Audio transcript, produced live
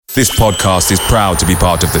This podcast is proud to be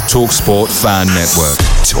part of the TalkSport Fan Network.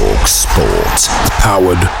 TalkSport.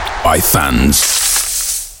 Powered by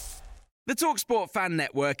fans. The TalkSport Fan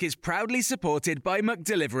Network is proudly supported by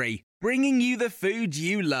McDelivery, bringing you the food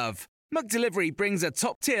you love. McDelivery brings a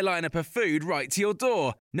top-tier lineup of food right to your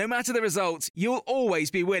door. No matter the result, you'll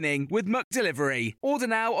always be winning with McDelivery. Order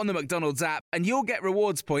now on the McDonald's app and you'll get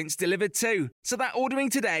rewards points delivered too. So that ordering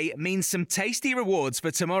today means some tasty rewards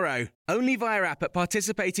for tomorrow. Only via app at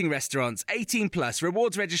participating restaurants. 18 plus.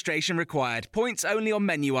 Rewards registration required. Points only on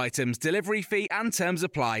menu items. Delivery fee and terms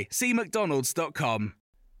apply. See mcdonalds.com.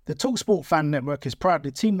 The TalkSport Fan Network is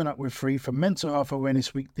proudly teaming up with Free for Mental Health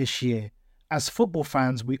Awareness Week this year. As football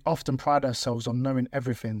fans, we often pride ourselves on knowing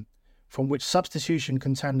everything, from which substitution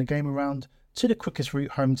can turn the game around to the quickest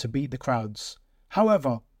route home to beat the crowds.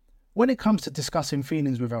 However, when it comes to discussing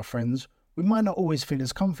feelings with our friends, we might not always feel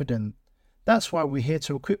as confident. That's why we're here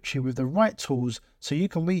to equip you with the right tools so you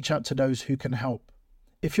can reach out to those who can help.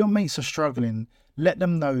 If your mates are struggling, let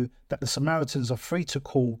them know that the Samaritans are free to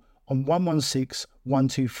call on 116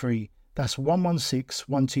 123. That's 116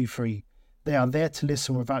 123. They are there to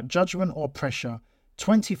listen without judgment or pressure,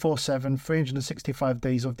 24/7, 365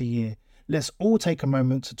 days of the year. Let's all take a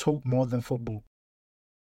moment to talk more than football.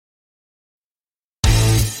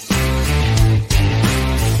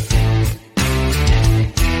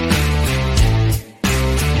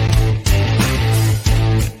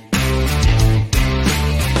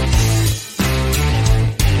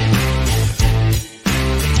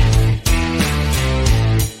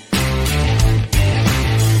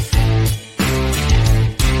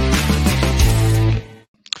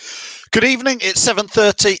 Good evening, it's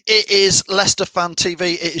 7:30, it is Leicester Fan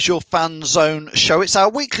TV, it is your Fan Zone show. It's our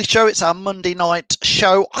weekly show, it's our Monday night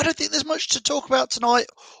show. I don't think there's much to talk about tonight,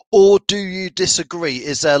 or do you disagree?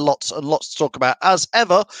 Is there lots and lots to talk about? As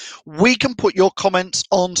ever, we can put your comments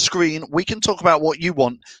on screen, we can talk about what you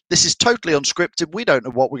want. This is totally unscripted, we don't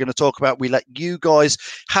know what we're going to talk about. We let you guys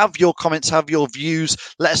have your comments, have your views,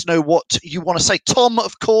 let us know what you want to say. Tom,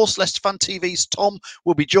 of course, Leicester Fan TV's Tom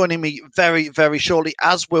will be joining me very, very shortly,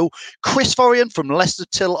 as will Chris Forian from Leicester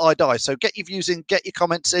Till I Die. So get your views in, get your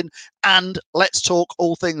comments in, and let's talk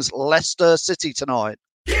all things Leicester City tonight.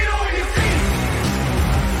 Get on your feet.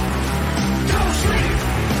 Don't sleep.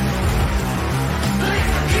 Play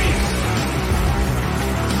for keeps.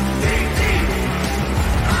 Dig deep.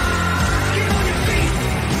 Get on your feet.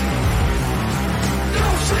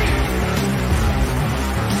 Don't sleep.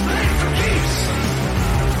 Play for keeps.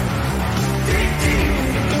 Dig deep.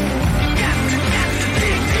 Got to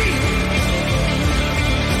dig deep.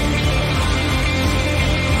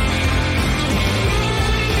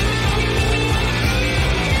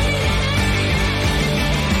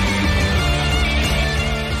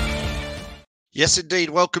 Yes, indeed.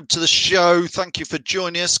 Welcome to the show. Thank you for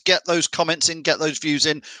joining us. Get those comments in, get those views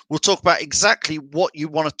in. We'll talk about exactly what you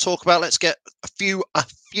want to talk about. Let's get a few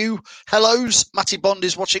hellos. Matty Bond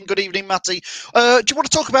is watching. Good evening, Matty. Do you want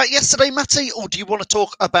to talk about yesterday, Matty, or do you want to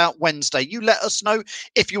talk about Wednesday? You let us know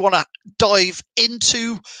if you want to dive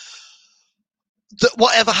into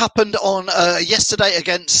whatever happened on yesterday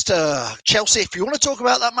against Chelsea. If you want to talk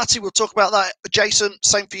about that, Matty, we'll talk about that. Jason,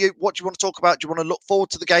 same for you. What do you want to talk about? Do you want to look forward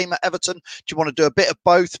to the game at Everton? Do you want to do a bit of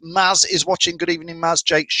both? Maz is watching. Good evening, Maz.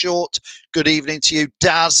 Jake Short, good evening to you.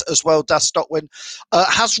 Daz as well, Daz Stockwin.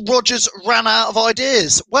 Has Rodgers ran out of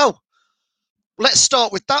ideas? Well, let's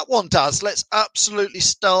start with that one, Daz. Let's absolutely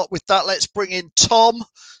start with that. Let's bring in Tom.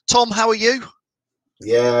 Tom, how are you?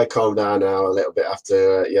 Yeah, calm down now a little bit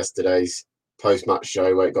after yesterday's post-match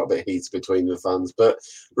show where it got a bit heated between the fans, but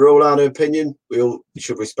we're all out of opinion. We all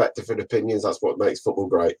should respect different opinions. That's what makes football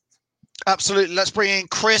great. Absolutely. Let's bring in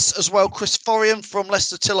Chris as well. Chris Forian from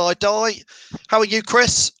Leicester Till I Die. How are you,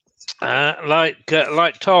 Chris?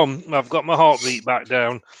 Like Tom, I've got my heartbeat back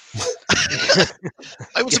down.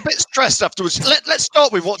 I was a bit stressed afterwards. Let's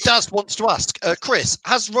start with what Daz wants to ask. Chris,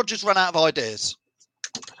 has Rodgers run out of ideas?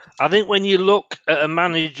 I think when you look at a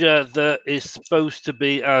manager that is supposed to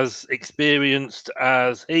be as experienced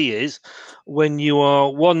as he is, when you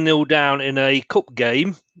are 1-0 down in a cup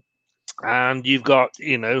game and you've got,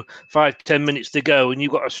 5-10 minutes to go and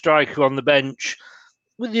you've got a striker on the bench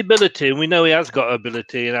with the ability, and we know he has got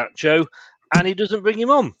ability in Acho, and he doesn't bring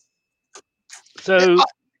him on. So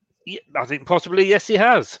I think possibly, yes, he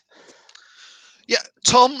has. Yeah,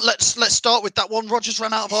 Tom, let's start with that one. Rodgers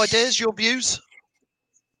ran out of ideas. Your views?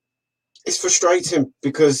 It's frustrating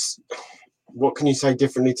because what can you say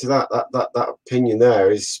differently to that? That opinion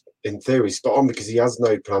there is, in theory, spot on because he has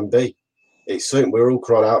no plan B. It's something we're all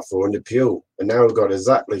cried out for under Puel, and now we've got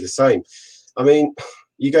exactly the same. I mean,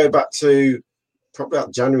 you go back to probably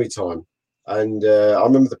about January time, And I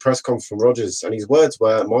remember the press conference from Rodgers, and his words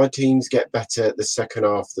were, "My teams get better the second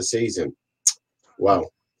half of the season."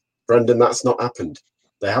 Well, Brendan, that's not happened.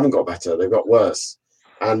 They haven't got better; they've got worse.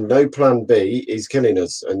 And no plan B is killing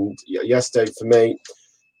us. And yesterday, for me,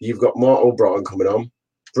 you've got Mark Albrighton coming on,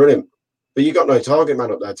 brilliant, but you got no target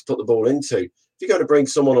man up there to put the ball into. If you're going to bring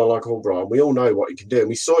someone on like Albrighton, we all know what he can do. And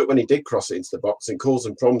we saw it when he did cross it into the box and caused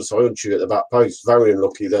some problems. So Unchu at the back post, very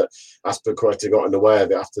unlucky that Azpilicueta got in the way of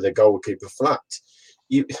it after the goalkeeper flapped.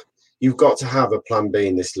 You've got to have a plan B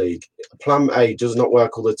in this league. Plan A does not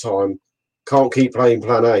work all the time. Can't keep playing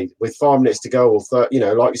plan A. With 5 minutes to go, or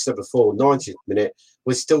like you said before, 90th minute,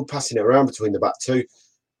 we're still passing it around between the back two.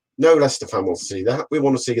 No Leicester fan wants to see that. We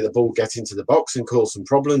want to see the ball get into the box and cause some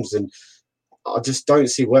problems. And I just don't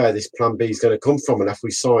see where this plan B is going to come from unless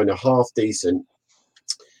we sign a half-decent,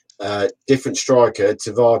 different striker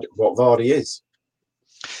to what Vardy is.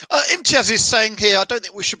 Imtiaz is saying here, I don't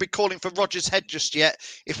think we should be calling for Rodgers' head just yet.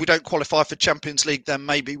 If we don't qualify for Champions League, then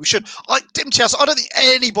maybe we should. Imtiaz, I don't think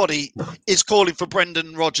anybody is calling for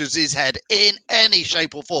Brendan Rodgers' head in any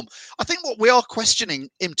shape or form. I think what we are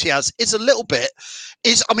questioning, Imtiaz, is a little bit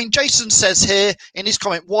Jason says here in his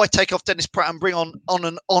comment, why take off Dennis Pratt and bring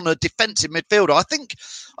on a defensive midfielder? I think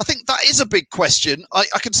that is a big question. I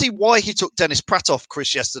can see why he took Dennis Pratt off,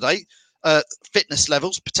 Chris, yesterday. Fitness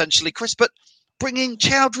levels, potentially, Chris, but bringing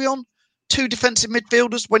Chowdhury on, 2 defensive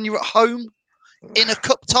midfielders when you're at home in a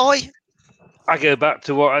cup tie? I go back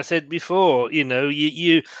to what I said before.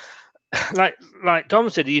 You like Tom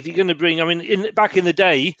said, if you're going to bring, back in the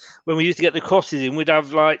day when we used to get the crosses in, we'd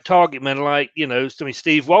have like target men like,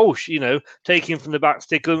 Steve Walsh, taking from the back,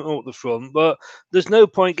 sticking them up the front. But there's no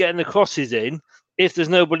point getting the crosses in if there's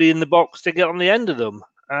nobody in the box to get on the end of them.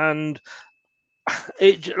 And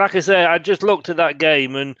like I say, I just looked at that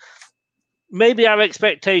game and maybe our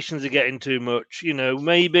expectations are getting too much.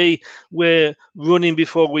 Maybe we're running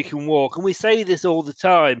before we can walk. And we say this all the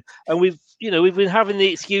time. And we've been having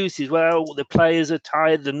the excuses, well, the players are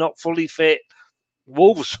tired, they're not fully fit.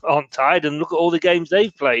 Wolves aren't tired, and look at all the games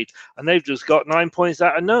they've played. And they've just got 9 points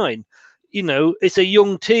out of 9. It's a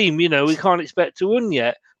young team, we can't expect to win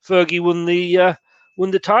yet. Fergie won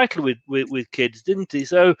the title with kids, didn't he?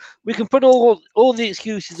 So we can put all the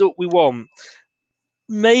excuses up we want.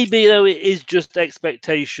 Maybe, though, it is just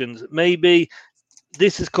expectations. Maybe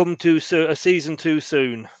this has come a season too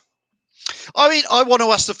soon. I want to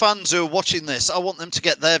ask the fans who are watching this, I want them to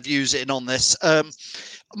get their views in on this. I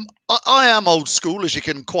am old school, as you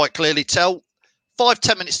can quite clearly tell.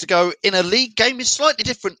 5-10 minutes to go in a league game is slightly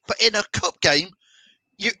different, but in a cup game,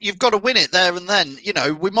 you've got to win it there and then.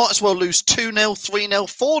 We might as well lose 2-0, 3-0,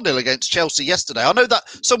 4-0 against Chelsea yesterday. I know that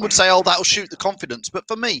some would say, that'll shoot the confidence. But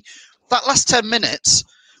for me, that last 10 minutes,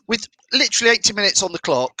 with literally 80 minutes on the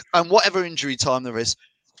clock and whatever injury time there is,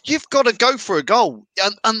 you've got to go for a goal.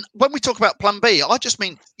 And when we talk about plan B, I just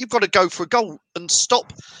mean you've got to go for a goal and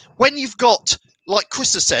stop. When you've got, like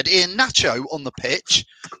Chris has said, Iheanacho on the pitch,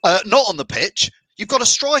 not on the pitch, you've got a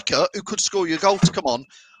striker who could score your goal to come on.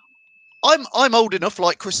 I'm old enough,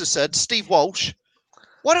 like Chris has said, Steve Walsh.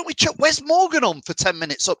 Why don't we chuck Wes Morgan on for 10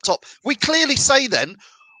 minutes up top? We clearly say then,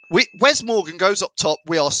 Wes Morgan goes up top.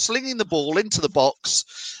 We are slinging the ball into the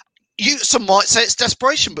box. Some might say it's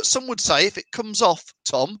desperation, but some would say if it comes off,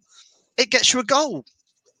 Tom, it gets you a goal.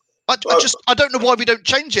 I don't know why we don't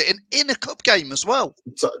change it in a cup game as well.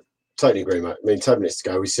 Totally agree, mate. 10 minutes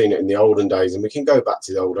ago, we've seen it in the olden days, and we can go back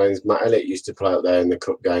to the old days. Matt Elliott used to play out there in the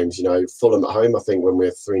cup games. Fulham at home, I think, when we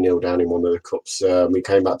were 3-0 down in one of the cups, we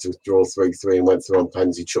came back to draw 3-3 and went through on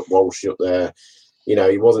pens. He chucked Walsh up there.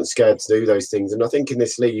 He wasn't scared to do those things. And I think in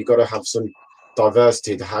this league, you've got to have some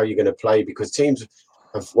diversity to how you're going to play, because teams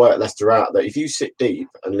have worked Leicester out that if you sit deep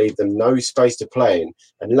and leave them no space to play in,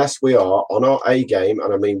 unless we are on our A game,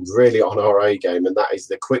 and I mean really on our A game, and that is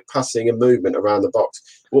the quick passing and movement around the box,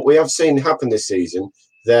 what we have seen happen this season,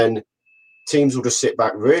 then teams will just sit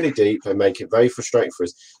back really deep and make it very frustrating for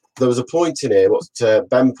us. There was a point in here, what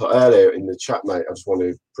Ben put earlier in the chat, mate, I just want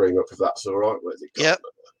to bring up, if that's all right. Where's it gone? Yeah.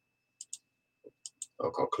 I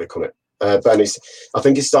can't click on it. Ben, I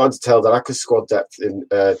think he's starting to tell the lack of squad depth in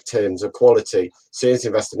terms of quality, serious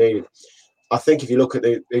investor needed. I think if you look at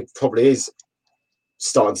it probably is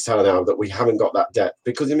starting to tell now that we haven't got that depth.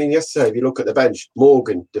 Because, yesterday, if you look at the bench,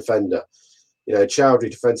 Morgan, defender, Chowdhury,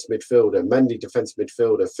 defensive midfielder, Mendy, defensive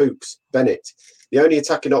midfielder, Fuchs, Bennett. The only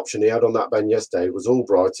attacking option he had on that bench yesterday was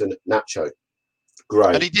Albrighton, Nacho.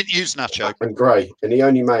 Gray. And he didn't use Nacho. And Gray. And he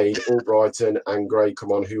only made Albrighton and Gray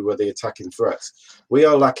come on, who were the attacking threats. We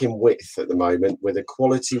are lacking width at the moment with a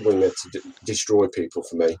quality winger to destroy people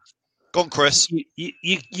for me. Go on, Chris.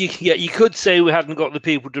 You could say we hadn't got the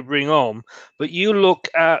people to bring on, but you look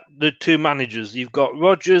at the two managers. You've got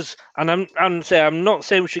Rodgers, and I'm not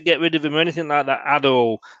saying we should get rid of him or anything like that at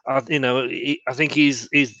all. I think he's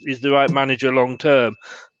the right manager long term,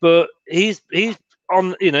 but he's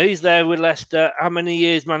on. He's there with Leicester. How many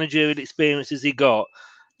years managerial experience has he got?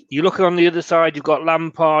 You look on the other side. You've got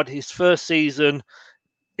Lampard. His first season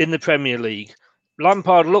in the Premier League.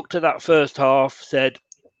 Lampard looked at that first half, said,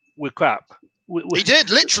 we're crap. He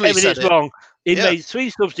did, literally said it. Wrong. He made 3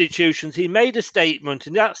 substitutions. He made a statement,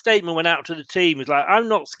 and that statement went out to the team. He's like, I'm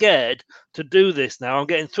not scared to do this now. I'm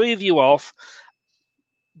getting 3 of you off,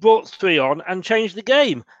 brought 3 on, and changed the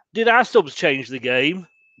game. Did our subs change the game?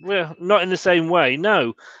 Well, not in the same way,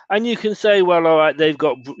 no. And you can say, well, all right, they've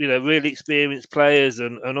got really experienced players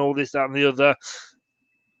and all this, that, and the other.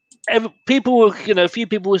 People were, a few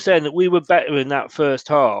people were saying that we were better in that first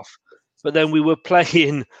half, but then we were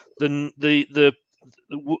playing the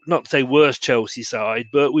not to say worst Chelsea side,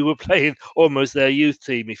 but we were playing almost their youth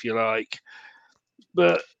team, if you like.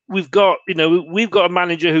 But we've got a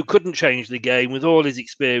manager who couldn't change the game with all his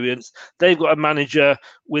experience. They've got a manager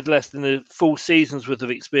with less than a full season's worth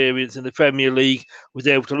of experience in the Premier League, was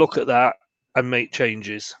able to look at that and make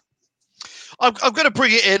changes. I'm going to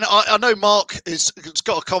bring it in. I know Mark has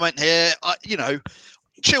got a comment here.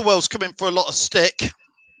 Chilwell's coming for a lot of stick.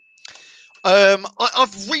 I've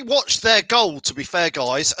rewatched their goal, to be fair,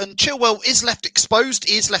 guys, and Chilwell is left exposed.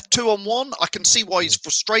 He is left 2-on-1. I can see why he's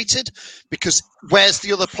frustrated, because where's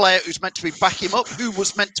the other player who's meant to be backing him up? Who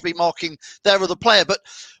was meant to be marking their other player? But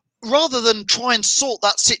rather than try and sort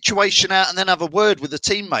that situation out and then have a word with a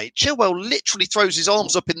teammate, Chilwell literally throws his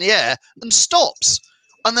arms up in the air and stops.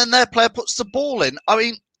 And then their player puts the ball in. I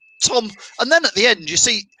mean, Tom, and then at the end, you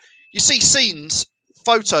see scenes,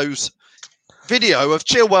 photos, video of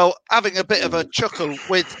Chilwell having a bit of a chuckle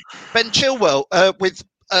with Ben Chilwell, with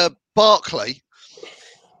Barkley.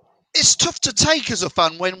 It's tough to take as a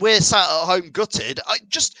fan when we're sat at home gutted.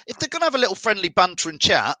 If they're going to have a little friendly banter and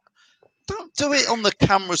chat, don't do it on the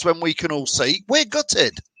cameras when we can all see. We're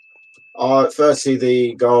gutted. Firstly,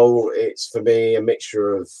 the goal, it's for me a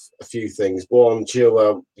mixture of a few things. One,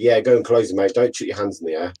 Chilwell, go and close it, mate. Don't shoot your hands in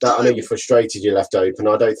the air. I know you're frustrated, you're left open.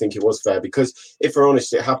 I don't think it was fair, because if we're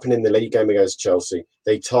honest, it happened in the league game against Chelsea.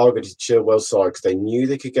 They targeted Chilwell's side because they knew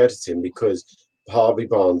they could get at him, because Harvey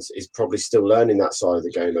Barnes is probably still learning that side of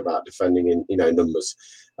the game about defending in numbers.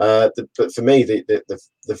 But for me,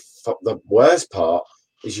 the worst part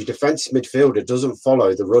is your defensive midfielder doesn't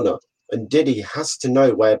follow the runner. And Diddy has to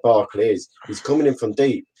know where Barkley is. He's coming in from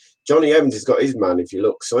deep. Johnny Evans has got his man, if you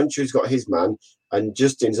look. Soinchu's got his man. And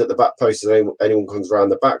Justin's at the back post as anyone comes around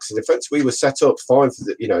the back. So defence, we were set up fine for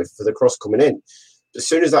the cross coming in. As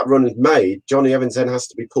soon as that run is made, Johnny Evans then has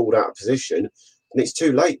to be pulled out of position. And it's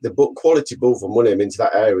too late. The quality ball from William into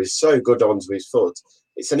that area is so good onto his foot.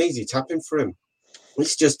 It's an easy tapping for him.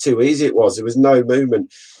 It's just too easy it was. There was no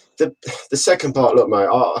movement. The second part, look, mate,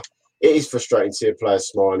 it is frustrating to see a player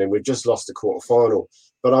smiling. We've just lost the quarter-final.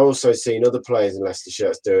 But I've also seen other players in Leicester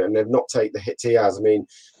shirts do it, and they've not taken the hit he has. I mean,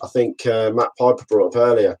 I think Matt Piper brought up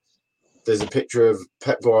earlier, there's a picture of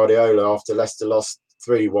Pep Guardiola after Leicester lost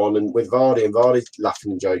 3-1, and with Vardy, and Vardy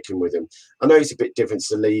laughing and joking with him. I know it's a bit different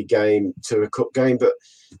to the league game, to a cup game, but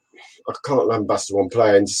I can't lambast one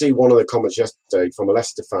player. And to see one of the comments yesterday from a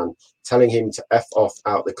Leicester fan telling him to F off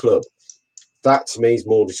out the club, that to me is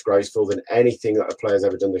more disgraceful than anything that a player's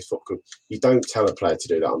ever done this football. You don't tell a player to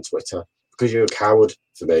do that on Twitter, because you're a coward.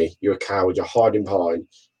 For me, you're a coward. You're hiding behind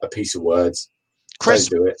a piece of words. Chris,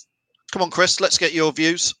 don't do it. Come on, Chris. Let's get your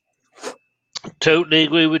views. Totally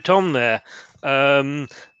agree with Tom there.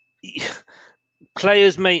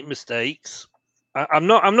 Players make mistakes. I'm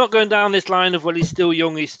not going down this line of, well, he's still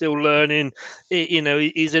young, he's still learning.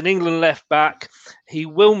 He's an England left back. He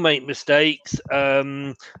will make mistakes,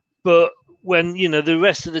 but when the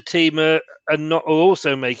rest of the team are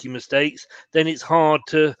also making mistakes, then it's hard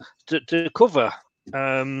to cover.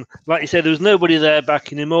 Like you said, there was nobody there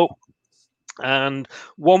backing him up, and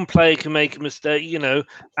one player can make a mistake,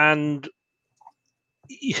 and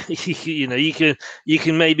you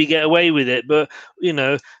can maybe get away with it, but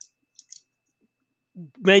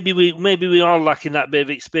maybe we are lacking that bit of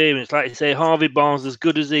experience. Like you say, Harvey Barnes, as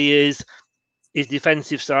good as he is, his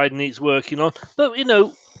defensive side needs working on. But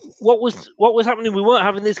what was happening? We weren't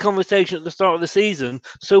having this conversation at the start of the season.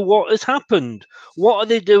 So what has happened? What are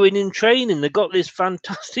they doing in training? They've got this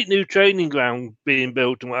fantastic new training ground being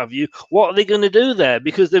built and what have you. What are they going to do there?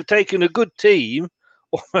 Because they've taken a good team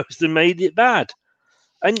almost and made it bad.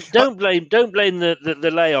 And don't blame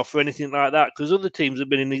the layoff or anything like that, because other teams have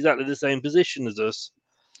been in exactly the same position as us.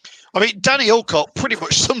 I mean, Danny Alcott pretty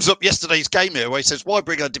much sums up yesterday's game here, where he says, "Why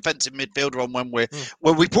bring a defensive midfielder on when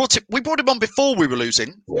we brought him on before we were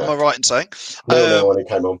losing?" Yeah. Am I right in saying? No, when he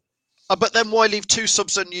came on. But then why leave two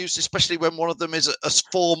subs unused, especially when one of them is a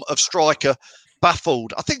form of striker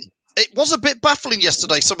baffled? I think it was a bit baffling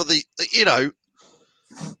yesterday. Some of the,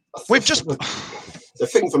 we've just. The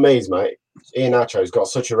thing for me is, mate, Ian Acho's got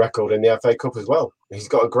such a record in the FA Cup as well. He's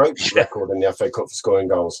got a great record in the FA Cup for scoring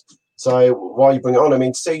goals. So why you bring it on? I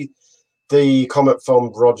mean, see the comment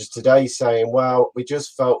from Rogers today saying, well, we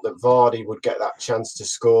just felt that Vardy would get that chance to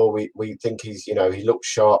score. We think he's, he looked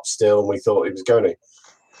sharp still, and we thought he was going to.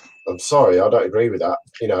 I'm sorry, I don't agree with that.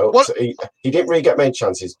 So he didn't really get many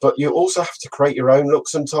chances, but you also have to create your own look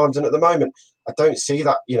sometimes. And at the moment, I don't see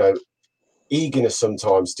that, eagerness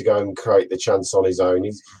sometimes to go and create the chance on his own.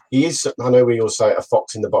 He is, I know we all say, a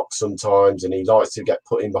fox in the box sometimes, and he likes to get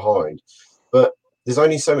put in behind. But there's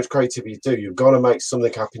only so much creativity to do. You've got to make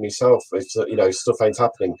something happen yourself if stuff ain't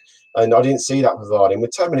happening. And I didn't see that with Vardy. And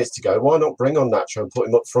with 10 minutes to go, why not bring on Nacho and put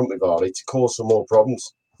him up front with Vardy to cause some more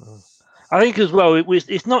problems? I think as well,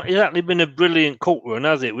 it's not exactly been a brilliant cup run,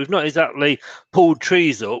 has it? We've not exactly pulled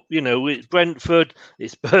trees up. It's Brentford,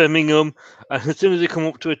 it's Birmingham, and as soon as they come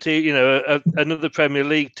up to a team, another Premier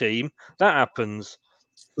League team, that happens.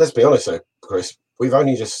 Let's be honest, though, Chris. We've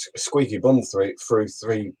only just squeaky bummed through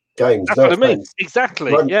 3 games. That's what I mean.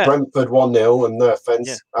 Exactly. Brentford 1-0, and no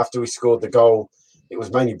offence, after we scored the goal, it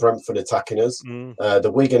was mainly Brentford attacking us. The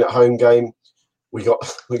Wigan at home game, we got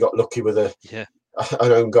lucky with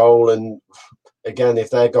an own goal, and again, if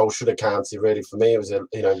their goal should have counted, really for me, it was a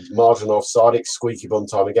marginal offside. It's squeaky bum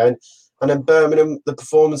time again. And then Birmingham, the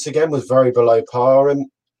performance again was very below par, and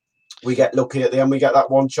we get lucky at the end. We get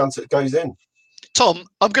that one chance that goes in. Tom,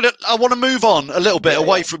 I want to move on a little bit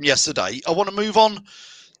away from yesterday. I want to move on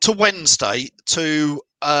to Wednesday to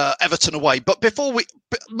Everton away. But before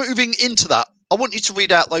moving into that, I want you to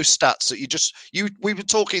read out those stats that we were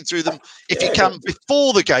talking through them, if you can,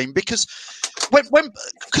 before the game, because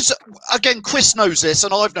because again, Chris knows this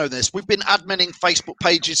and I've known this. We've been adminning Facebook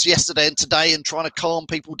pages yesterday and today and trying to calm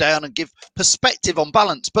people down and give perspective on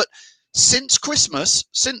balance. But since Christmas,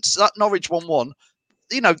 since that Norwich 1-1,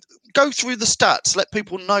 go through the stats, let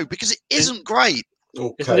people know, because it isn't great.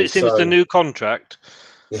 Okay, isn't it since the new contract?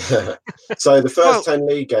 Yeah. So the first 10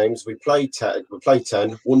 league games, we played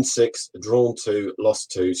 10, won 6, drawn 2,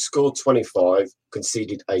 lost 2, scored 25,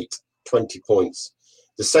 conceded 8, 20 points.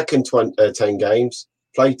 The second 10 games,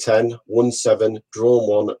 played 10, won 7,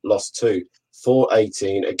 drawn 1, lost 2,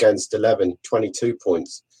 4-18 against 11, 22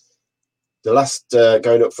 points. The last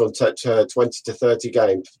going up from 20 to 30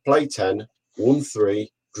 games, played 10, won 3,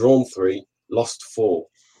 drawn 3, lost 4,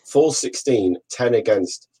 4-16, 10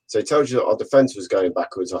 against. So it tells you that our defence was going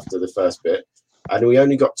backwards after the first bit, and we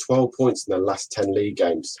only got 12 points in the last 10 league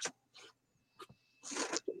games.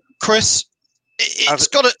 Chris, it's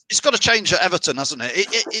got to change at Everton, hasn't it?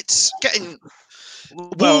 It's getting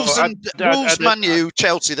Wolves, Man U,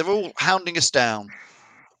 Chelsea. They're all hounding us down.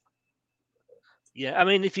 Yeah, I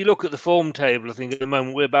mean, if you look at the form table, I think at the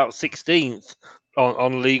moment we're about 16th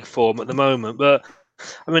on league form at the moment, but.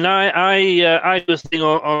 I mean, I was thing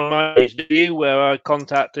on my HW where I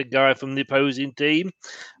contacted a guy from the opposing team,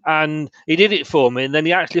 and he did it for me. And then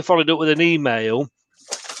he actually followed up with an email,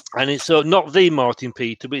 and it's not the Martin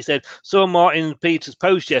Peter, but he said, saw Martin Peter's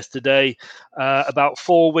post yesterday about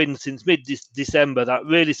 4 wins since mid-December. That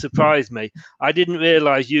really surprised me. I didn't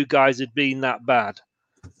realise you guys had been that bad.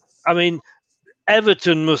 I mean,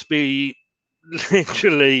 Everton must be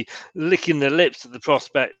literally licking their lips at the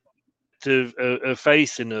prospect of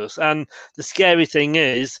facing us, and the scary thing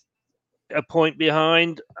is a point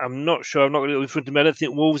behind. I'm not sure. I'm not going to go in front of me. I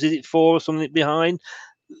think Wolves is it 4 or something behind.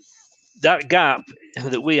 That gap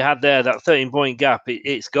that we had there, that 13-point gap,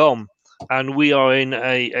 it's gone, and we are in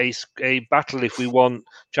a battle if we want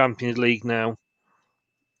Champions League now.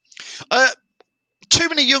 Too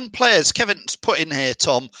many young players. Kevin's put in here,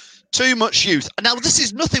 Tom. Too much youth. Now, this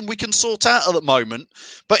is nothing we can sort out at the moment,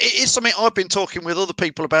 but it is something I've been talking with other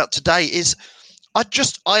people about today.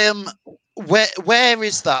 Where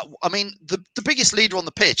is that? I mean, the biggest leader on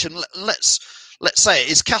the pitch, and let's say it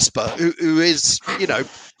is Casper, who is,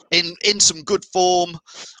 in some good form,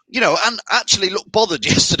 and actually looked bothered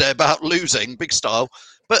yesterday about losing big style.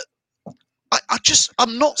 But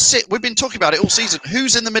I'm not we've been talking about it all season.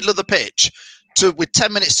 Who's in the middle of the pitch with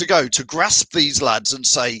 10 minutes to go to grasp these lads and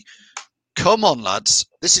say, come on, lads,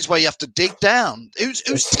 this is where you have to dig down. Who's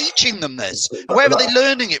teaching them this? Where are they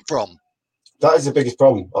learning it from? That is the biggest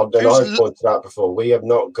problem. I've Who's pointed out before. We have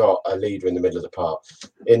not got a leader in the middle of the park.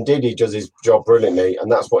 Indeed, he does his job brilliantly,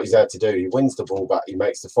 and that's what he's there to do. He wins the ball back, he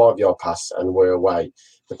makes the 5-yard pass, and we're away.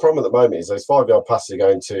 The problem at the moment is those 5-yard passes are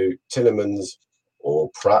going to Tillemans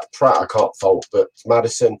or Pratt. Pratt, I can't fault, but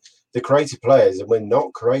Maddison, the creative players, and we're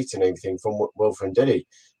not creating anything from Wilfred Ndidi.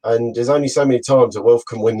 And there's only so many times that Wilf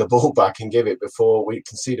can win the ball back and give it before we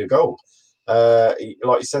concede a goal. Like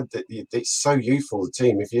you said, it's so youthful, the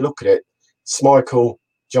team. If you look at it, Schmeichel,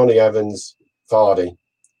 Johnny Evans, Vardy,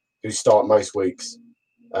 who start most weeks.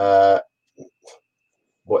 That's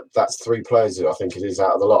 3 players that I think it is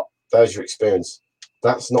out of the lot. There's your experience.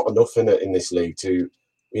 That's not enough in this league to,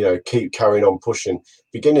 keep carrying on pushing.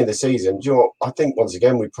 Beginning of the season, I think once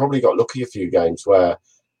again we probably got lucky a few games where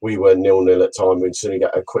we were 0-0 at time. We'd suddenly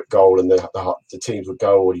get a quick goal and the teams would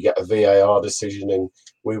go, or you get a VAR decision and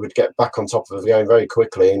we would get back on top of the game very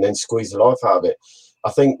quickly and then squeeze the life out of it. I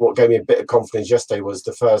think what gave me a bit of confidence yesterday was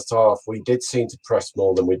the first half. We did seem to press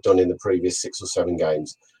more than we'd done in the previous 6 or 7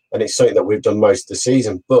 games. And it's something that we've done most of the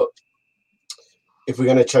season. But if we're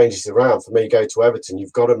going to change this around, for me, go to Everton,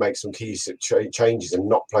 you've got to make some key changes and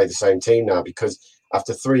not play the same team now, because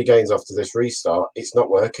after 3 games after this restart, it's not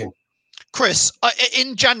working. Chris,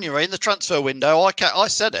 in January, in the transfer window, I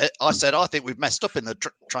said it. I said, I think we've messed up in the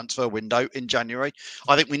transfer window in January.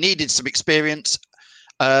 I think we needed some experience.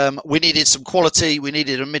 We needed some quality. We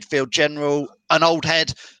needed a midfield general, an old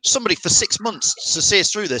head, somebody for 6 months to see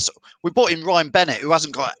us through this. We brought in Ryan Bennett, who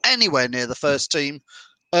hasn't got anywhere near the first team.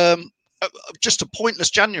 Just a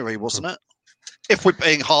pointless January, wasn't it? If we're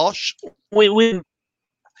being harsh. It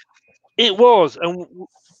was. And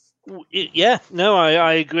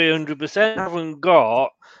I agree 100%. Haven't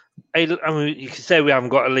got you can say we haven't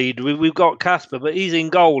got a lead. We've got Casper, but he's in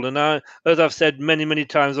goal. And as I've said many, many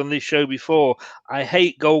times on this show before, I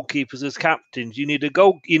hate goalkeepers as captains. You need a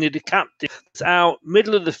captain that's out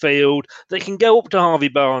middle of the field that can go up to Harvey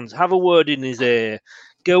Barnes, have a word in his ear,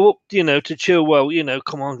 go up, to Chilwell.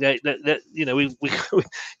 Come on, we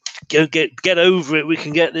get over it. We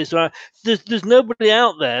can get this right. There's nobody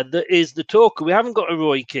out there that is the talker. We haven't got a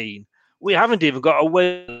Roy Keane. We haven't even got a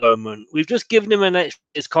Wayman. We've just given him an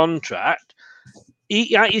extra contract.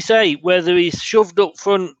 Like you say, whether he's shoved up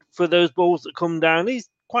front for those balls that come down, he's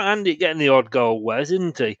quite handy at getting the odd goal, Wes,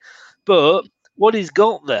 isn't he? But what he's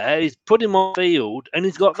got there is put him on field, and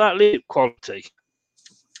he's got that leadership quality.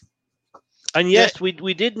 And yes,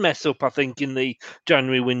 we did mess up, I think, in the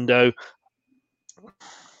January window.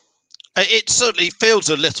 It certainly feels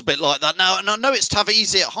a little bit like that now, and I know it's to have it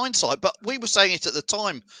easy at hindsight, but we were saying it at the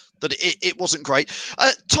time that it wasn't great.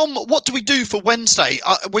 Tom, what do we do for Wednesday?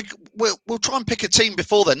 We'll try and pick a team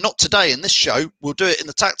before then, not today in this show. We'll do it in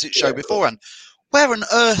the tactics show beforehand. Where on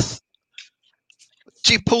earth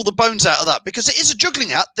do you pull the bones out of that? Because it is a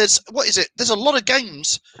juggling act. There's a lot of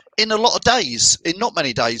games in a lot of days, in not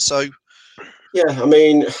many days. So yeah, I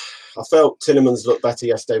mean, I felt Tillemans looked better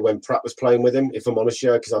yesterday when Pratt was playing with him, if I'm honest,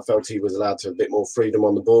 because I felt he was allowed to have a bit more freedom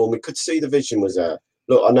on the ball. And we could see the vision was there.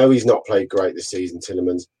 Look, I know he's not played great this season,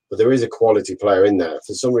 Tillemans, but there is a quality player in there.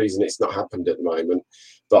 For some reason, it's not happened at the moment.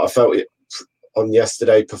 But I felt it on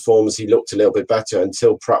yesterday's performance, he looked a little bit better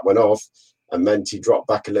until Pratt went off and meant he dropped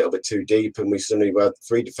back a little bit too deep. And we suddenly had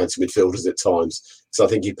 3 defensive midfielders at times. So I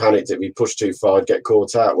think he panicked if he pushed too far, he'd get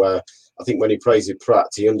caught out, where I think when he plays with Pratt,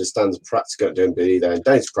 he understands Pratt's going to do him be there. And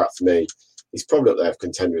Dennis Pratt, for me, he's probably up there for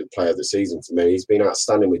contender with player of the season for me. He's been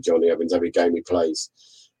outstanding with Johnny Evans every game he plays.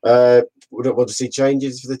 Would I want to see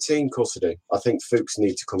changes for the team? Of course I do. I think Fuchs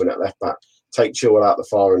needs to come in at left back. Take Chilwell out the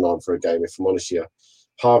firing line for a game, if I'm honest here.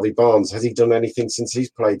 Harvey Barnes, has he done anything since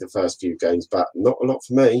he's played the first few games back? Not a lot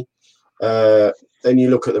for me. Then you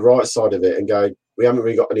look at the right side of it and go, we haven't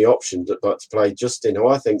really got any options but to play Justin, who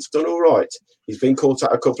I think's done all right. He's been caught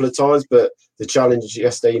out a couple of times, but the challenge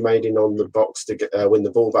yesterday he made in on the box to win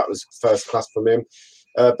the ball back was first class from him.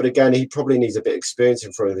 But again, he probably needs a bit of experience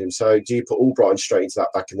in front of him. So do you put Albrighton straight into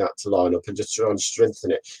that back in that to line up and just try and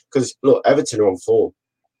strengthen it? Because look, Everton are on form.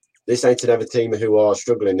 This ain't an Everton team who are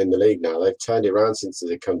struggling in the league now. They've turned it around since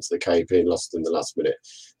they come to the KP and lost in the last minute.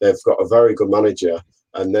 They've got a very good manager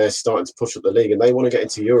and they're starting to push up the league and they want to get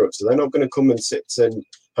into Europe. So they're not going to come and sit and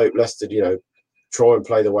hope Leicester, try and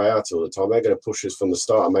play the way out all the time. They're going to push us from the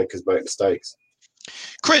start and make us make mistakes.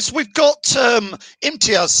 Chris, we've got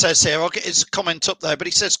Imtiaz says here, I'll get his comment up there, but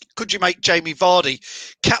he says, could you make Jamie Vardy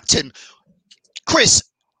captain? Chris,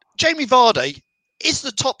 Jamie Vardy is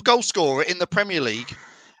the top goal scorer in the Premier League.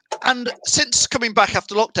 And since coming back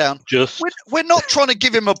after lockdown, we're not trying to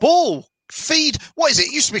give him a ball. What is it?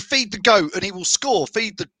 It used to be feed the goat and he will score.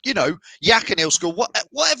 Feed the, yak and he'll score.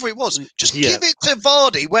 Whatever it was. Just give it to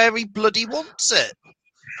Vardy where he bloody wants it.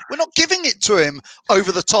 We're not giving it to him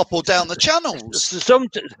over the top or down the channels.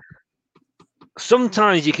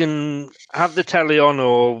 Sometimes you can have the telly on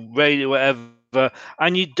or radio, whatever,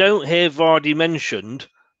 and you don't hear Vardy mentioned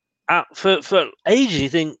for ages. You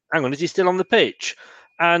think, hang on, is he still on the pitch?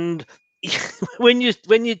 And when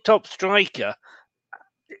you're top striker,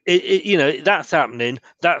 that's happening.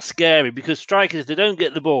 That's scary because strikers, if they don't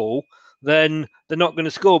get the ball, then they're not going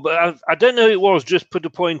to score. But I don't know who it was, just put a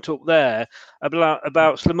point up there about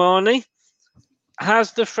Slimani.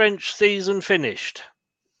 Has the French season finished?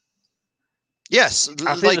 Yes.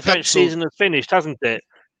 I think the French season has finished, hasn't it?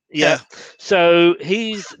 Yeah. So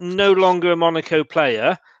he's no longer a Monaco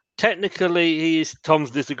player. Technically,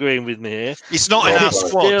 Tom's disagreeing with me here. He's not in our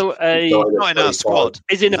squad. Not in our squad.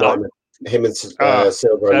 Is he not? Him and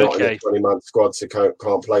Silva are not in the 20-man squad, so can't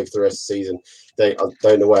play for the rest of the season. I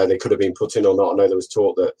don't know where they could have been put in or not. I know there was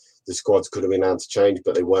talk that the squads could have been had to change,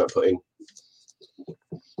 but they weren't put in.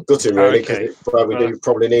 Gutting, really, because we do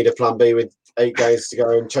probably need a plan B with 8 games to go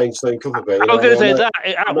and change something up a bit. I was going to say that.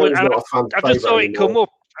 I just saw it come up.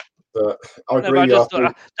 But I agree.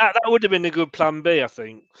 That would have been a good plan B, I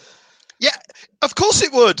think. Yeah, of course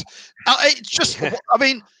it would. It's just, I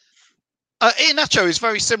mean, Iheanacho is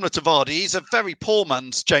very similar to Vardy. He's a very poor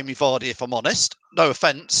man's Jamie Vardy, if I'm honest. No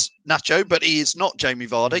offence, Nacho, but he is not Jamie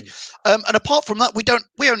Vardy. And apart from that,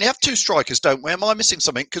 we only have 2 strikers, don't we? Am I missing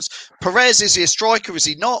something? Because Perez, is he a striker? Is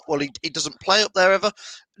he not? Well, he doesn't play up there ever.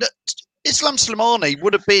 Islam Slimani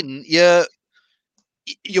would have been your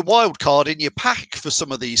wild card in your pack for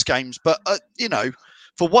some of these games, but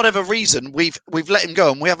for whatever reason, we've let him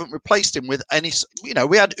go and we haven't replaced him with any.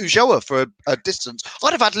 We had Ulloa for a distance.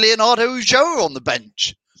 I'd have had Leonardo Ulloa on the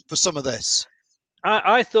bench for some of this.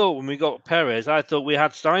 I thought when we got Perez, I thought we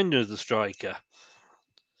had Steiner as the striker.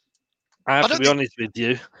 I have to be honest with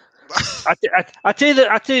you. I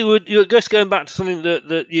tell you, you're just going back to something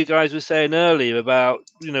that you guys were saying earlier about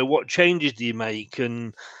what changes do you make,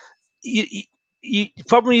 and the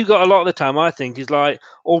problem you've got a lot of the time, I think, is like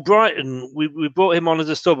Brighton. We brought him on as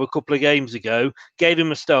a sub a couple of games ago, gave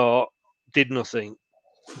him a start, did nothing.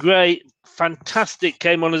 Great, fantastic,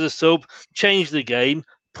 came on as a sub, changed the game,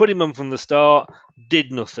 put him on from the start,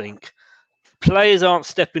 did nothing. Players aren't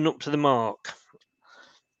stepping up to the mark,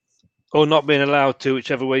 or not being allowed to,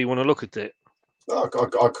 whichever way you want to look at it. I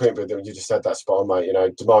couldn't believe that you just said that spot on, mate.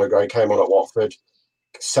 Demarai Gray came on at Watford,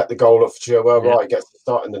 set the goal up for Chilwell. Right, gets to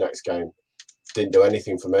start in the next game. Didn't do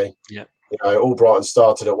anything for me. Yeah. Albrighton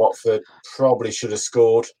started at Watford. Probably should have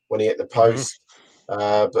scored when he hit the post.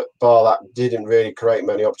 But bar that, didn't really create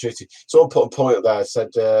many opportunities. Someone put a point up there, said,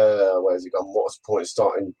 where's he gone? What's the point of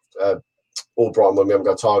starting Albrighton when we haven't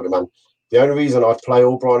got a target man? The only reason I'd play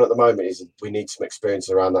Albrighton at the moment is we need some experience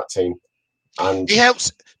around that team. And he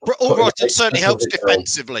helps. Albrighton certainly helps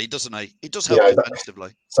defensively, doesn't he? He does help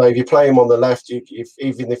defensively. So if you play him on the left,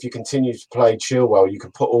 even if you continue to play Chilwell, you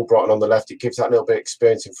can put Albrighton on the left. It gives that little bit of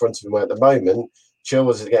experience in front of him. Where at the moment,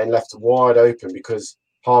 Chilwell's getting left wide open because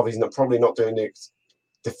Harvey's probably not doing the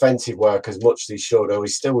defensive work as much as he should, or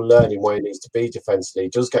he's still learning where he needs to be defensively. He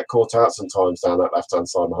does get caught out sometimes down that left-hand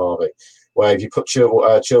side of Harvey, where if you put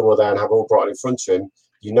Chilwell there and have Albrighton in front of him,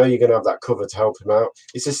 you know you're going to have that cover to help him out.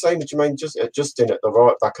 It's the same as Jermaine Justin at the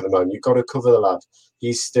right back at the moment. You've got to cover the lad.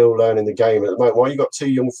 He's still learning the game at the moment. While you've got 2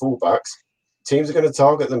 young fullbacks, teams are going to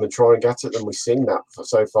target them and try and get at them. We've seen that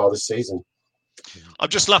so far this season. I'm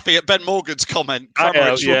just laughing at Ben Morgan's comment.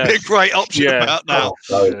 Kramaric would be a great option about now.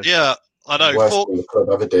 Yeah, I know. Worst thing the club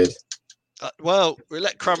ever did. Well, we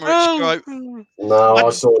let Kramaric go. No,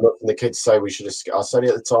 I saw nothing the kids say we should have. I said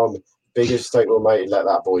it at the time. Biggest statement, mate, let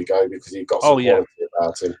that boy go because he got some quality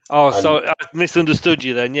about him. So I misunderstood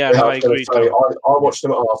you then. Yeah, I agree. I watched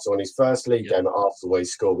him at Arsenal in his first league game at Arsenal where he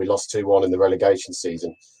scored. We lost 2-1 in the relegation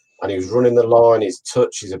season. And he was running the line, his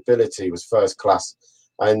touch, his ability was first class.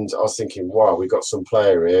 And I was thinking, wow, we've got some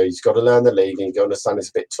player here. He's got to learn the league and you've got to understand it's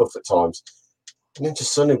a bit tough at times. And then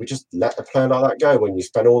just suddenly we just let a player like that go when you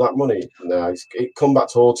spend all that money. No, it come back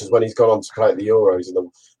to haunt us when he's gone on to play at the Euros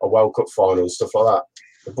and a World Cup final and stuff like that.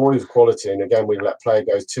 The boy was quality, and again, we let player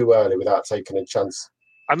go too early without taking a chance.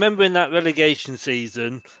 I remember in that relegation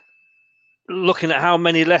season, looking at how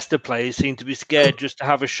many Leicester players seemed to be scared just to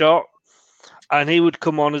have a shot, and he would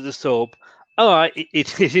come on as a sub. All right, he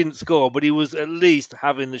didn't score, but he was at least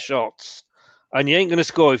having the shots. And you ain't going to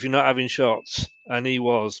score if you're not having shots, and he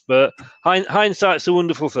was. But hindsight's a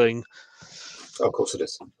wonderful thing. Of course it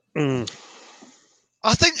is.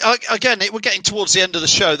 I think again, we're getting towards the end of the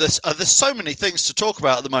show. There's so many things to talk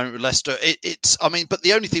about at the moment with Leicester. But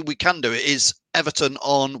the only thing we can do is Everton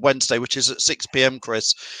on Wednesday, which is at 6 p.m.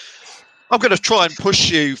 Chris, I'm going to try and push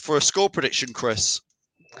you for a score prediction, Chris.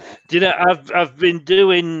 Do you know, I've been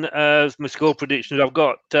doing my score predictions. I've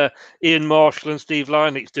got Ian Marshall and Steve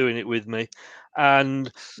Lynix doing it with me,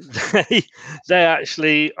 and they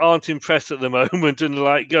actually aren't impressed at the moment and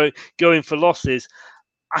like going for losses.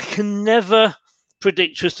 I can never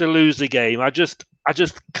predict us to lose a game. I just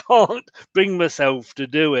can't bring myself to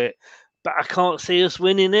do it. But I can't see us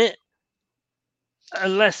winning it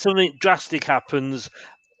unless something drastic happens.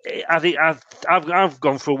 I think I've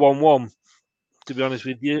gone for a 1-1. To be honest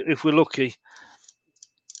with you, if we're lucky.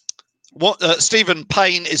 What Stephen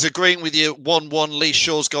Payne is agreeing with you. 1-1. Lee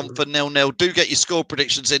Shaw's gone for 0-0. Do get your score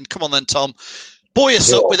predictions in. Come on then, Tom. Buoy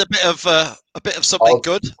us up with a bit of something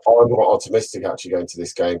good. I'm not optimistic actually going to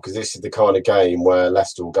this game because this is the kind of game where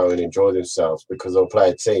Leicester will go and enjoy themselves because they'll play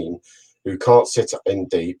a team who can't sit in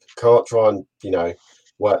deep, can't try and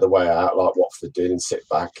work the way out like Watford did and sit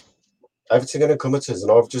back. Everton are going to come at us,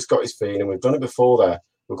 and I've just got this feeling we've done it before there.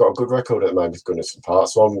 We've got a good record at the moment, goodness for part,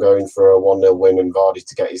 so I'm going for a 1-0 win and Vardy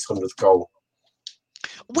to get his 100th goal.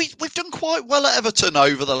 We've done quite well at Everton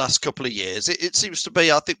over the last couple of years. It seems to be,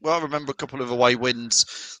 I remember a couple of away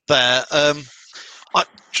wins there. I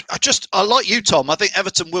like you, Tom. I think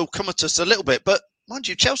Everton will come at us a little bit, but mind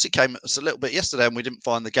you, Chelsea came at us a little bit yesterday and we didn't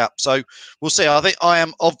find the gap. So we'll see. I think I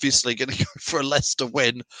am obviously going to go for a Leicester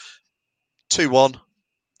win, 2-1,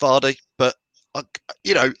 Vardy, but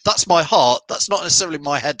that's my heart. That's not necessarily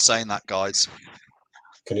my head saying that, guys.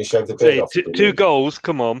 Can you shave the beard off? Two goals,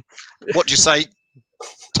 come on. What do you say,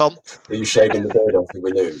 Tom? Are you shaving the beard off if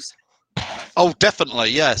we lose? Oh,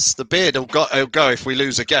 definitely, yes. The beard will go if we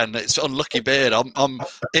lose again. It's unlucky beard.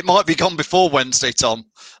 It might be gone before Wednesday, Tom.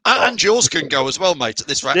 And yours can go as well, mate, at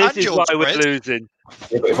this rate. This is why we're losing.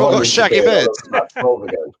 Yeah, We've all got shaggy beards.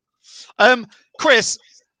 Chris...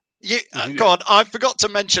 go on. I forgot to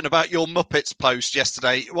mention about your Muppets post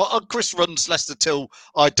yesterday. Well, Chris runs Leicester till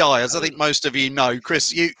I die, as I think most of you know.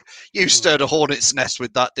 Chris, you stirred a hornet's nest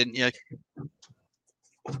with that, didn't you?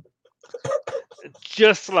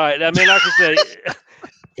 Just like that. I mean, like I say,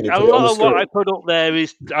 a lot of what I put up there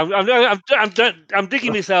is I'm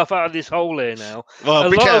digging myself out of this hole here now. Well, a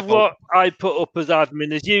lot careful. of what I put up as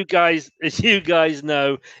admin, as you guys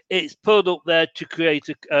know, it's put up there to create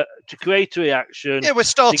a reaction. Yeah, we're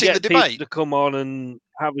starting the debate to come on and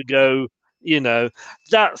have a go.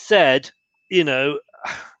 That said,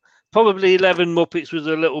 probably 11 Muppets was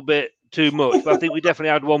a little bit too much, but I think we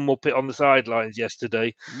definitely had one Muppet on the sidelines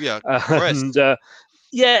yesterday. Yeah, and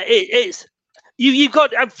it's. You've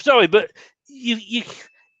got. I'm sorry, but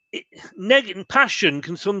passion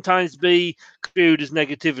can sometimes be viewed as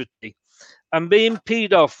negativity, and being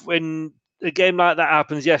peed off when a game like that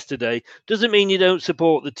happens yesterday doesn't mean you don't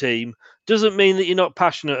support the team. Doesn't mean that you're not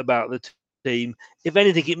passionate about the team. If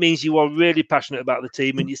anything, it means you are really passionate about the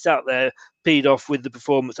team, and you sat there peed off with the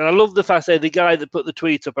performance. And I love the fact that the guy that put the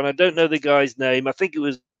tweet up, and I don't know the guy's name. I think it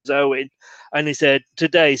was Owen, and he said,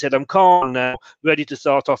 I'm calm now, ready to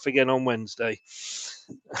start off again on Wednesday.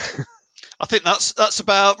 I think that's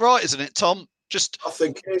about right, isn't it, Tom? I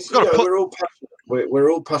think we're all passionate.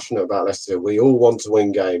 We're all passionate about Leicester. We all want to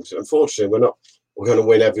win games. Unfortunately, we're going to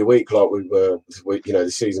win every week like we were. The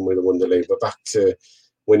season we won the league. We're back to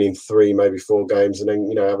winning 3, maybe 4 games, and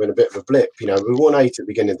then having a bit of a blip. We won 8 at the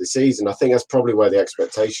beginning of the season. I think that's probably where the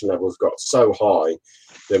expectation levels got so high.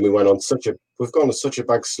 Then we've gone on such a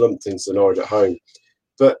bad slump since the Norwich at home.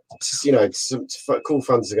 But some cool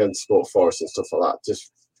fans against Sport Forest and stuff like that.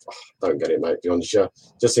 Just don't get it, mate. To be honest,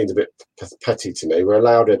 just seems a bit petty to me. We're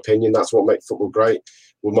allowed an opinion. That's what makes football great.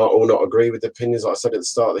 We might all not agree with the opinions, like I said at the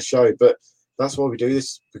start of the show, but that's why we do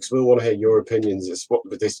this, because we want to hear your opinions. It's what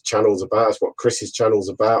this channel's about. It's what Chris's channel's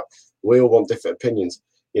about. We all want different opinions.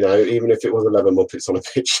 Even if it was 11 Muppets on a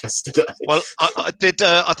pitch yesterday. Well, I did.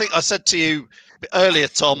 I think I said to you earlier,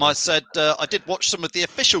 Tom. I said I did watch some of the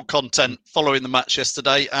official content following the match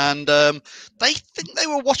yesterday, and they think they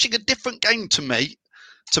were watching a different game to me.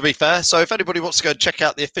 To be fair, so if anybody wants to go check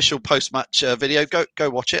out the official post-match video, go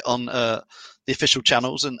watch it on the official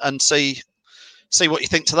channels and see what you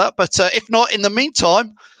think to that. But if not, in the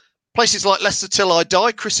meantime, places like Leicester Till I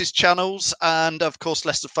Die, Chris's channels, and of course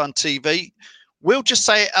Leicester Fan TV. We'll just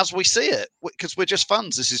say it as we see it, because we're just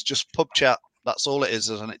fans. This is just pub chat. That's all it is,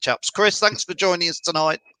 isn't it, chaps? Chris, thanks for joining us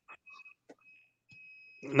tonight.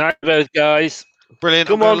 Night, those guys. Brilliant.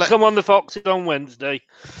 Come on, the Foxes on Wednesday.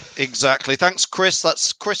 Exactly. Thanks, Chris.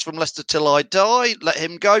 That's Chris from Leicester Till I Die. Let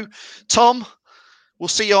him go. Tom, we'll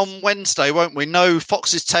see you on Wednesday, won't we? No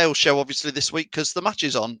Fox's Tale show, obviously, this week because the match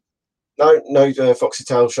is on. No Fox's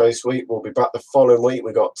Tale show this week. We'll be back the following week.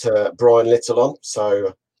 We got Brian Little on,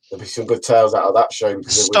 so there'll be some good tales out of that show.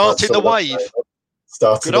 Starting the wave.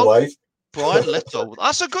 Starting the wave. Brian Little.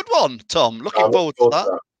 That's a good one, Tom. Looking forward to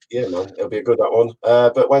that. Yeah, man, it'll be a good, that one.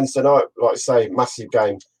 But Wednesday night, like I say, massive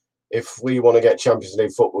game. If we want to get Champions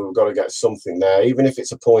League football, we've got to get something there. Even if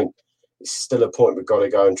it's a point, it's still a point we've got to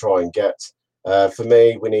go and try and get. For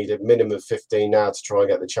me, we need a minimum of 15 now to try and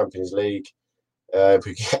get the Champions League. If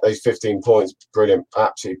we get those 15 points, brilliant,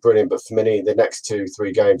 absolutely brilliant. But for me, the next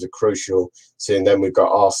 2-3 games are crucial. Seeing then we've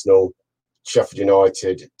got Arsenal, Sheffield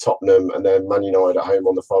United, Tottenham, and then Man United at home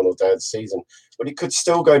on the final day of the season. But it could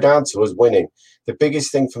still go down to us winning. The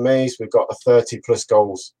biggest thing for me is we've got a 30-plus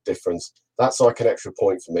goals difference. That's like an extra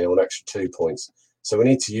point for me, or an extra 2 points. So we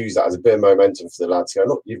need to use that as a bit of momentum for the lads to go,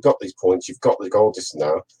 look, you've got these points, you've got the goal distance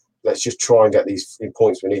now. Let's just try and get these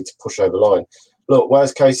points we need to push over the line. Look,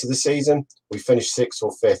 worst case of the season, we finished 6th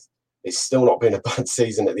or 5th. It's still not been a bad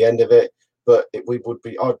season at the end of it. But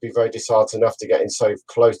I'd be very disheartened enough to get in so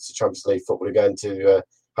close to Champions League football again to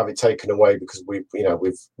have it taken away because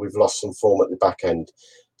we've lost some form at the back end.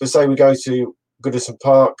 But say we go to Goodison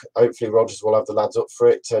Park, hopefully Rodgers will have the lads up for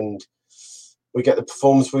it, and we get the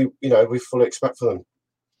performance we fully expect for them.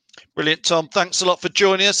 Brilliant, Tom. Thanks a lot for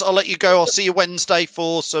joining us. I'll let you go. I'll see you Wednesday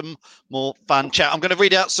for some more fan chat. I'm going to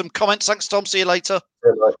read out some comments. Thanks, Tom. See you later.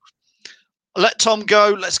 Yeah, right. Let Tom go.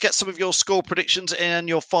 Let's get some of your score predictions in and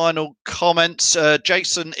your final comments.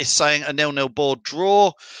 Jason is saying a 0-0 board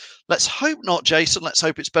draw. Let's hope not, Jason. Let's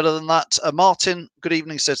hope it's better than that. Martin, good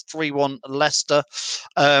evening, says 3-1 Leicester.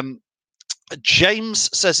 James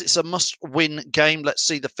says it's a must-win game. Let's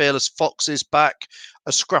see the Fearless Foxes back.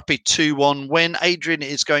 A scrappy 2-1 win. Adrian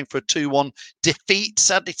is going for a 2-1 defeat.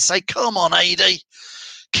 Sadly to say, come on, AD.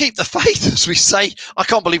 Keep the faith, as we say. I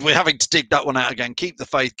can't believe we're having to dig that one out again. Keep the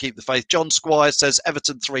faith, keep the faith. John Squire says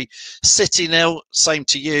Everton 3, City 0. Same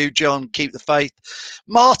to you, John. Keep the faith.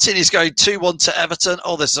 Martin is going 2-1 to Everton.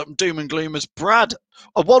 Oh, there's some doom and gloomers. Brad,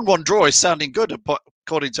 a 1-1 draw is sounding good,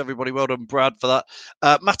 according to everybody. Well done, Brad, for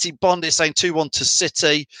that. Matty Bond is saying 2-1 to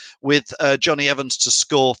City with Johnny Evans to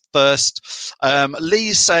score first.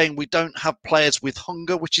 Lee's saying we don't have players with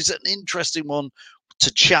hunger, which is an interesting one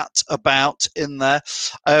to chat about in there.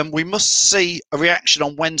 We must see a reaction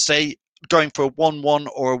on Wednesday going for a 1-1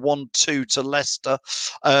 or a 1-2 to Leicester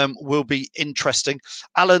will be interesting.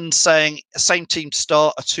 Alan saying same team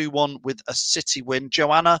start, a 2-1 with a City win.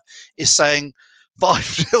 Joanna is saying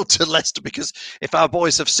 5-0 to Leicester because if our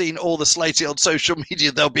boys have seen all the slating on social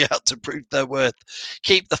media, they'll be able to prove their worth.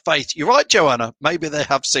 Keep the faith. You're right, Joanna. Maybe they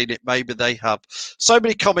have seen it. Maybe they have. So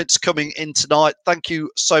many comments coming in tonight. Thank you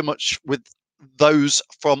so much with those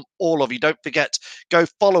from all of you. Don't forget, go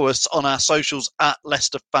follow us on our socials at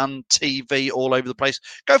Leicester Fan TV all over the place.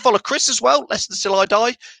 Go follow Chris as well, Leicester Till I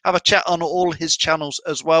Die. Have a chat on all his channels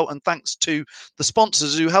as well. And thanks to the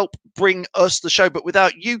sponsors who help bring us the show. But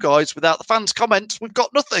without you guys, without the fans' comments, we've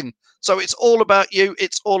got nothing. So it's all about you.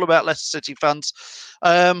 It's all about Leicester City fans.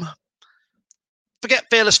 Forget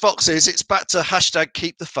Fearless Foxes. It's back to hashtag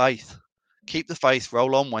keep the faith. Keep the faith.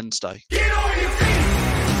 Roll on Wednesday. Get on your feet.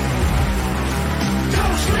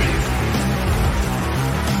 Don't sleep.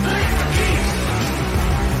 Lift the keys.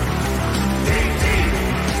 Dig deep.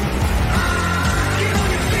 Get on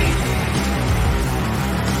your feet.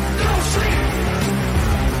 Don't sleep.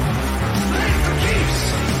 Lift the keys.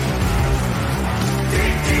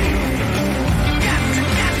 Dig deep. Got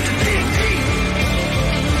to dig deep.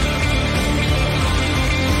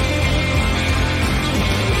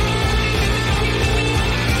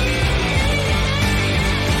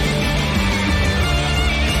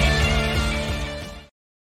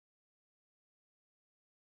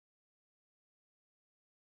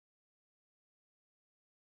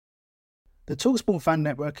 The TalkSport Fan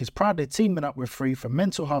Network is proudly teaming up with Free for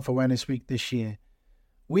Mental Health Awareness Week this year.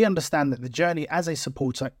 We understand that the journey as a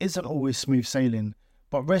supporter isn't always smooth sailing,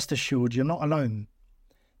 but rest assured you're not alone.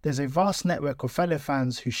 There's a vast network of fellow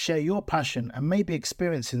fans who share your passion and may be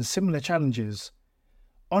experiencing similar challenges.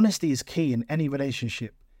 Honesty is key in any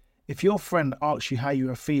relationship. If your friend asks you how you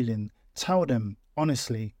are feeling, tell them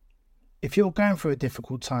honestly. If you're going through a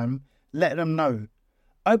difficult time, let them know.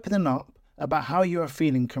 Opening up about how you are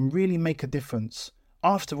feeling can really make a difference.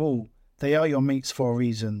 After all, they are your mates for a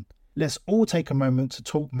reason. Let's all take a moment to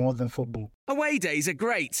talk more than football. Away days are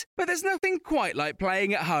great, but there's nothing quite like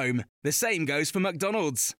playing at home. The same goes for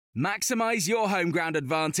McDonald's. Maximise your home ground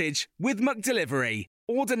advantage with McDelivery.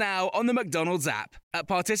 Order now on the McDonald's app. At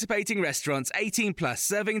participating restaurants, 18 plus,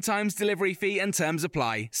 serving times, delivery fee and terms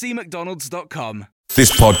apply. See mcdonalds.com.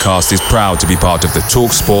 This podcast is proud to be part of the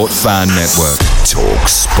TalkSport Fan Network.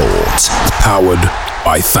 TalkSport. Powered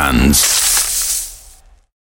by fans.